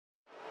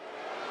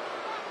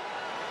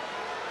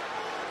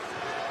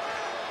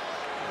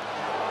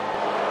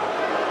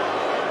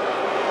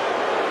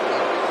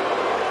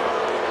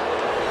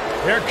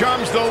Here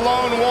comes the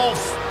lone wolf.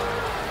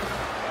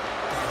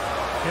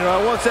 You know,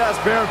 I once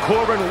asked Baron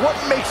Corbin, what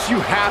makes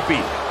you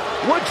happy?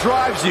 What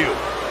drives you?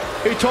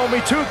 He told me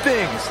two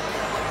things: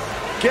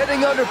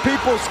 getting under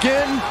people's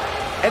skin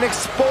and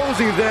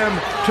exposing them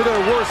to their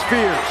worst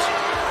fears.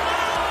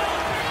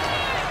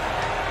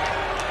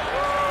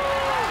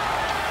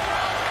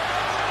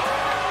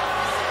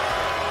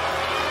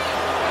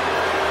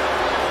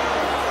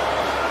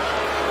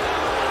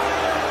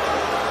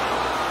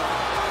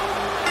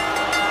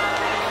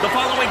 The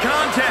following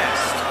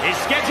contest is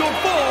scheduled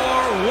for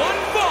one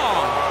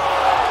fall.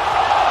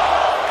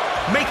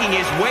 Making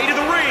his way to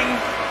the ring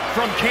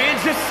from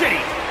Kansas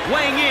City,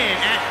 weighing in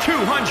at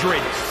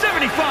 275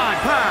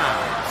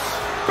 pounds,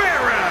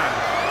 Baron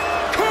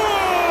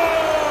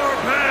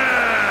Corbin!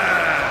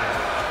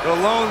 The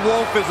lone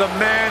wolf is a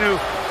man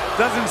who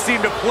doesn't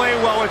seem to play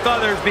well with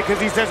others because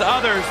he says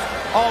others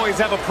always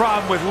have a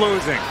problem with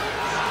losing.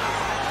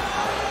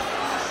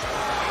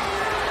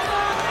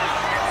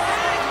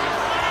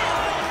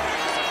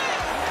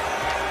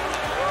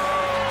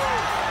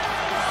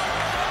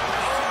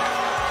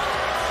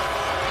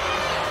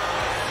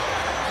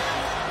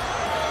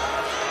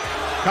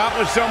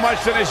 Accomplished so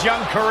much in his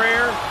young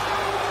career.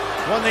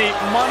 Won the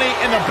Money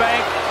in the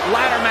Bank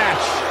ladder match.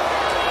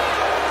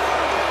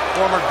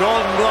 Former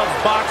Golden Glove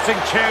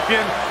boxing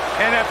champion,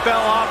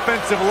 NFL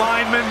offensive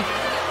lineman,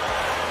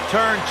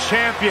 turned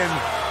champion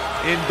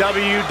in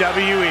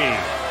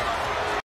WWE.